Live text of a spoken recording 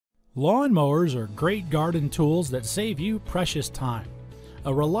Lawn mowers are great garden tools that save you precious time.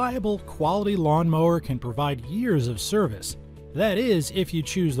 A reliable, quality lawn mower can provide years of service. That is, if you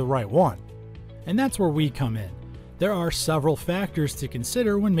choose the right one. And that's where we come in. There are several factors to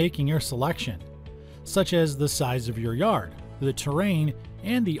consider when making your selection, such as the size of your yard, the terrain,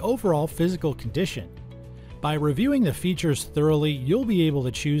 and the overall physical condition. By reviewing the features thoroughly, you'll be able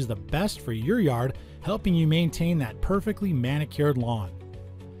to choose the best for your yard, helping you maintain that perfectly manicured lawn.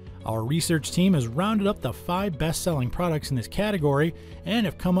 Our research team has rounded up the 5 best-selling products in this category and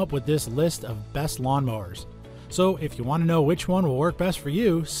have come up with this list of best lawnmowers. So if you want to know which one will work best for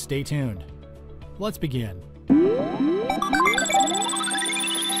you, stay tuned. Let's begin.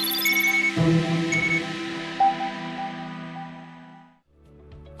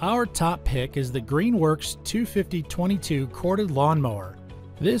 Our top pick is the Greenworks 250/22 corded lawnmower.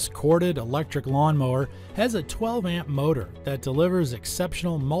 This corded electric lawnmower has a 12-amp motor that delivers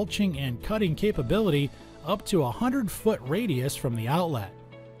exceptional mulching and cutting capability up to a 100-foot radius from the outlet.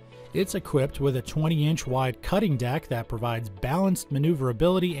 It's equipped with a 20-inch wide cutting deck that provides balanced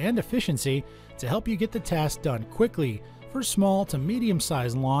maneuverability and efficiency to help you get the task done quickly for small to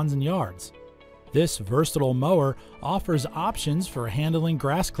medium-sized lawns and yards. This versatile mower offers options for handling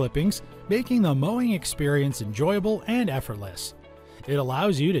grass clippings, making the mowing experience enjoyable and effortless. It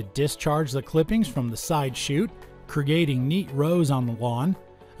allows you to discharge the clippings from the side chute, creating neat rows on the lawn.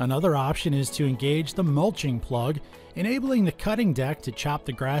 Another option is to engage the mulching plug, enabling the cutting deck to chop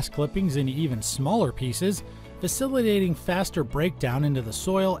the grass clippings into even smaller pieces, facilitating faster breakdown into the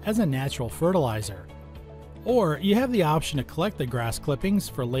soil as a natural fertilizer. Or you have the option to collect the grass clippings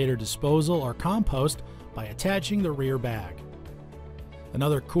for later disposal or compost by attaching the rear bag.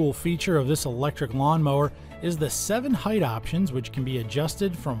 Another cool feature of this electric lawnmower is the 7 height options, which can be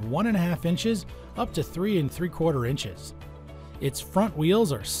adjusted from 1.5 inches up to 3 3/4 inches. Its front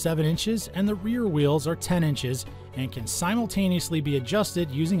wheels are 7 inches and the rear wheels are 10 inches and can simultaneously be adjusted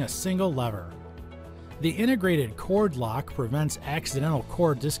using a single lever. The integrated cord lock prevents accidental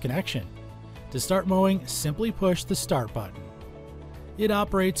cord disconnection. To start mowing, simply push the start button. It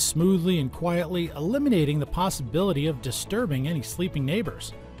operates smoothly and quietly, eliminating the possibility of disturbing any sleeping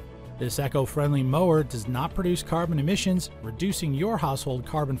neighbors. This eco-friendly mower does not produce carbon emissions, reducing your household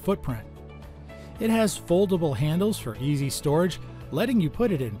carbon footprint. It has foldable handles for easy storage, letting you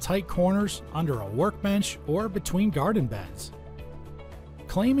put it in tight corners, under a workbench, or between garden beds.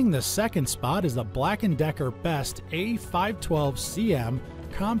 Claiming the second spot is the Black & Decker Best A512CM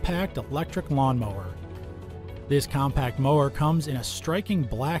compact electric lawnmower. This compact mower comes in a striking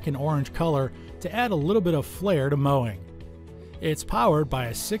black and orange color to add a little bit of flair to mowing. It's powered by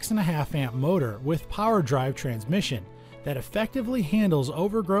a 6.5 amp motor with power drive transmission that effectively handles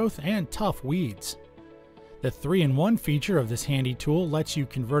overgrowth and tough weeds. The 3-in-1 feature of this handy tool lets you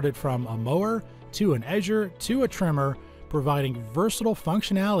convert it from a mower to an edger to a trimmer, providing versatile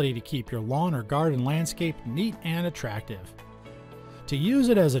functionality to keep your lawn or garden landscape neat and attractive. To use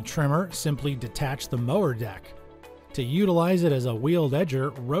it as a trimmer, simply detach the mower deck. To utilize it as a wheeled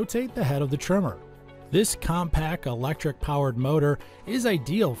edger, rotate the head of the trimmer. This compact electric-powered motor is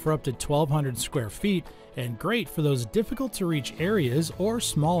ideal for up to 1,200 square feet and great for those difficult-to-reach areas or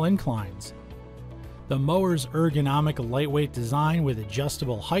small inclines. The mower's ergonomic lightweight design with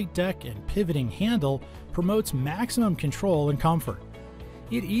adjustable height deck and pivoting handle promotes maximum control and comfort.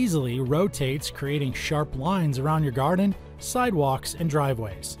 It easily rotates, creating sharp lines around your garden, sidewalks, and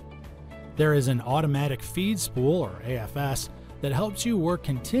driveways. There is an automatic feed spool, or AFS, that helps you work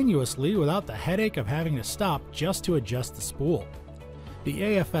continuously without the headache of having to stop just to adjust the spool. The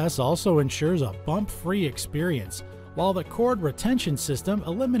AFS also ensures a bump-free experience, while the cord retention system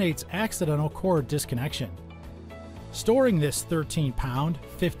eliminates accidental cord disconnection. Storing this 13-pound,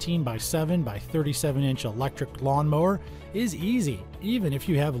 15x7 by 37-inch electric lawnmower is easy, even if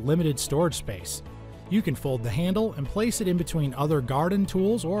you have limited storage space. You can fold the handle and place it in between other garden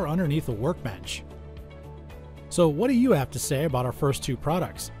tools or underneath a workbench. So what do you have to say about our first 2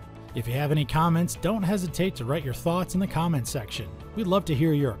 products? If you have any comments, don't hesitate to write your thoughts in the comments section. We'd love to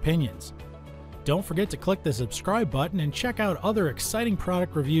hear your opinions. Don't forget to click the subscribe button and check out other exciting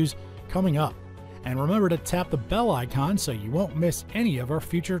product reviews coming up. And remember to tap the bell icon so you won't miss any of our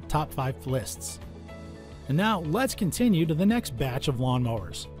future top 5 lists. And now let's continue to the next batch of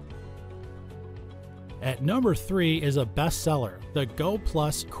lawnmowers. At number 3 is a bestseller, the Go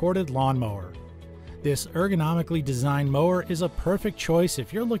Plus corded lawnmower. This ergonomically designed mower is a perfect choice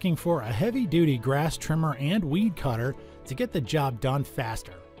if you're looking for a heavy-duty grass trimmer and weed cutter to get the job done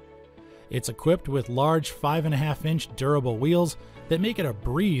faster. It's equipped with large 5.5-inch durable wheels that make it a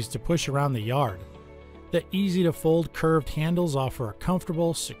breeze to push around the yard. The easy-to-fold curved handles offer a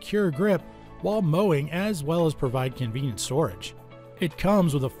comfortable, secure grip while mowing, as well as provide convenient storage. It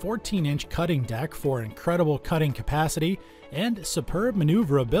comes with a 14-inch cutting deck for incredible cutting capacity and superb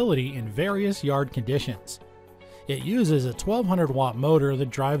maneuverability in various yard conditions. It uses a 1200-watt motor that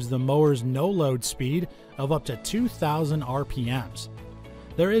drives the mower's no-load speed of up to 2,000 RPMs.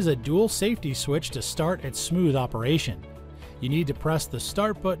 There is a dual safety switch to start its smooth operation. You need to press the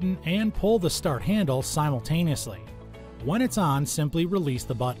start button and pull the start handle simultaneously. When it's on, simply release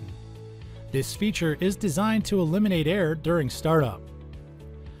the button. This feature is designed to eliminate air during startup.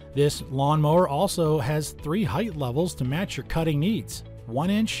 This lawnmower also has 3 height levels to match your cutting needs: 1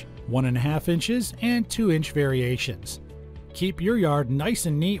 inch, 1.5 inches, and 2-inch variations. Keep your yard nice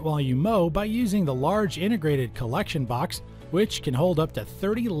and neat while you mow by using the large integrated collection box, which can hold up to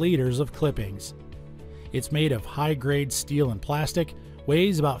 30 liters of clippings. It's made of high-grade steel and plastic,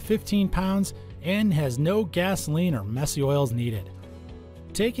 weighs about 15 pounds, and has no gasoline or messy oils needed.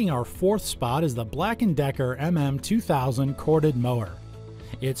 Taking our 4th spot is the Black & Decker MM2000 corded mower.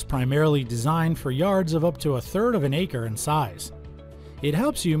 It's primarily designed for yards of up to 1/3 of an acre in size. It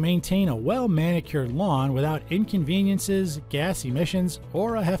helps you maintain a well-manicured lawn without inconveniences, gas emissions,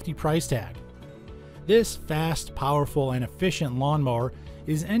 or a hefty price tag. This fast, powerful, and efficient lawnmower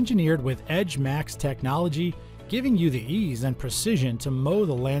is engineered with Edge Max technology, giving you the ease and precision to mow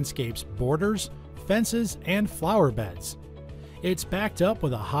the landscape's borders, fences, and flower beds. It's backed up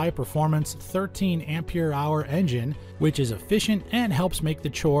with a high-performance 13 ampere-hour engine, which is efficient and helps make the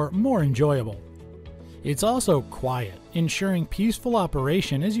chore more enjoyable. It's also quiet, ensuring peaceful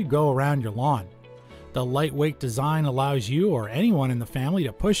operation as you go around your lawn. The lightweight design allows you or anyone in the family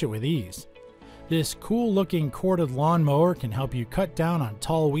to push it with ease. This cool-looking corded lawnmower can help you cut down on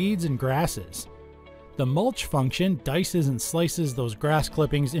tall weeds and grasses. The mulch function dices and slices those grass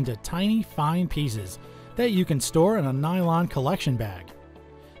clippings into tiny, fine pieces that you can store in a nylon collection bag.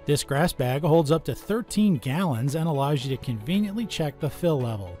 This grass bag holds up to 13 gallons and allows you to conveniently check the fill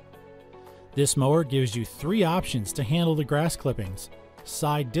level. This mower gives you 3 options to handle the grass clippings: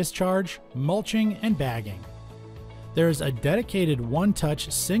 side discharge, mulching, and bagging. There's a dedicated one-touch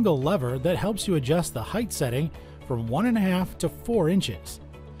single lever that helps you adjust the height setting from 1.5 to 4 inches.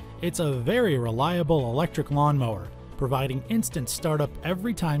 It's a very reliable electric lawnmower, providing instant startup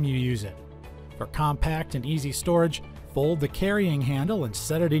every time you use it. For compact and easy storage, fold the carrying handle and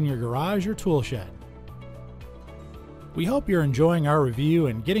set it in your garage or tool shed. We hope you're enjoying our review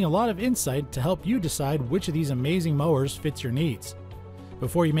and getting a lot of insight to help you decide which of these amazing mowers fits your needs.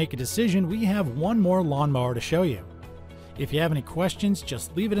 Before you make a decision, we have one more lawnmower to show you. If you have any questions,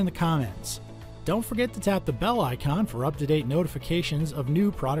 just leave it in the comments. Don't forget to tap the bell icon for up-to-date notifications of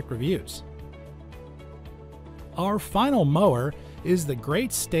new product reviews. Our final mower is the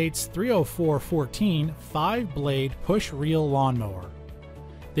Great States 30414 5-blade push-reel lawnmower.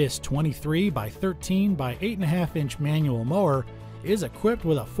 This 23 by 13 by 8.5 inch manual mower is equipped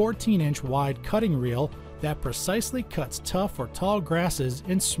with a 14-inch wide cutting reel that precisely cuts tough or tall grasses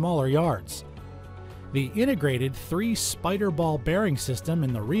in smaller yards. The integrated 3-spider ball bearing system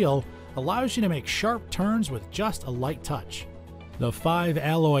in the reel allows you to make sharp turns with just a light touch. The 5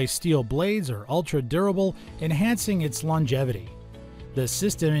 alloy steel blades are ultra durable, enhancing its longevity. The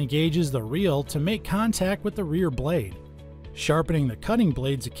system engages the reel to make contact with the rear blade. Sharpening the cutting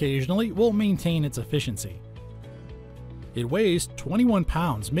blades occasionally will maintain its efficiency. It weighs 21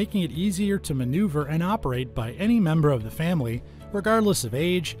 pounds, making it easier to maneuver and operate by any member of the family, regardless of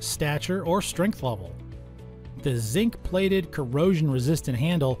age, stature, or strength level. The zinc-plated, corrosion-resistant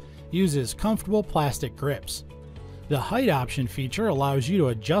handle uses comfortable plastic grips. The height option feature allows you to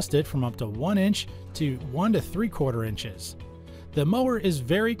adjust it from up to 1 inch to 1 to 3/4 inches. The mower is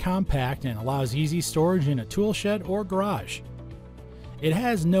very compact and allows easy storage in a tool shed or garage. It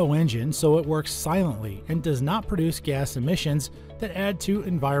has no engine, so it works silently and does not produce gas emissions that add to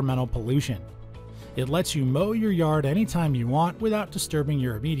environmental pollution. It lets you mow your yard anytime you want without disturbing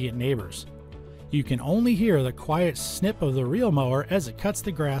your immediate neighbors. You can only hear the quiet snip of the reel mower as it cuts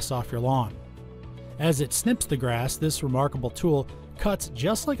the grass off your lawn. As it snips the grass, this remarkable tool cuts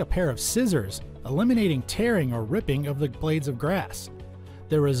just like a pair of scissors, eliminating tearing or ripping of the blades of grass.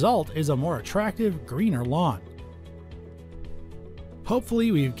 The result is a more attractive, greener lawn.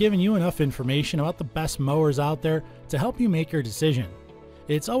 Hopefully, we've given you enough information about the best mowers out there to help you make your decision.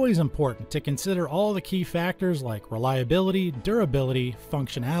 It's always important to consider all the key factors like reliability, durability,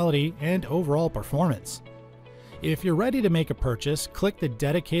 functionality, and overall performance. If you're ready to make a purchase, click the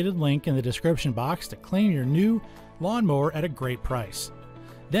dedicated link in the description box to claim your new lawnmower at a great price.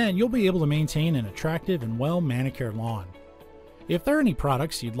 Then you'll be able to maintain an attractive and well-manicured lawn. If there are any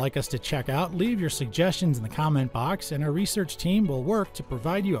products you'd like us to check out, leave your suggestions in the comment box and our research team will work to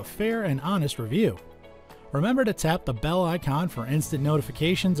provide you a fair and honest review. Remember to tap the bell icon for instant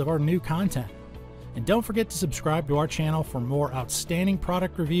notifications of our new content. And don't forget to subscribe to our channel for more outstanding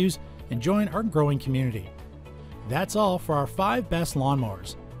product reviews and join our growing community. That's all for our 5 best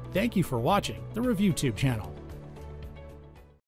lawnmowers. Thank you for watching the ReviewTube channel.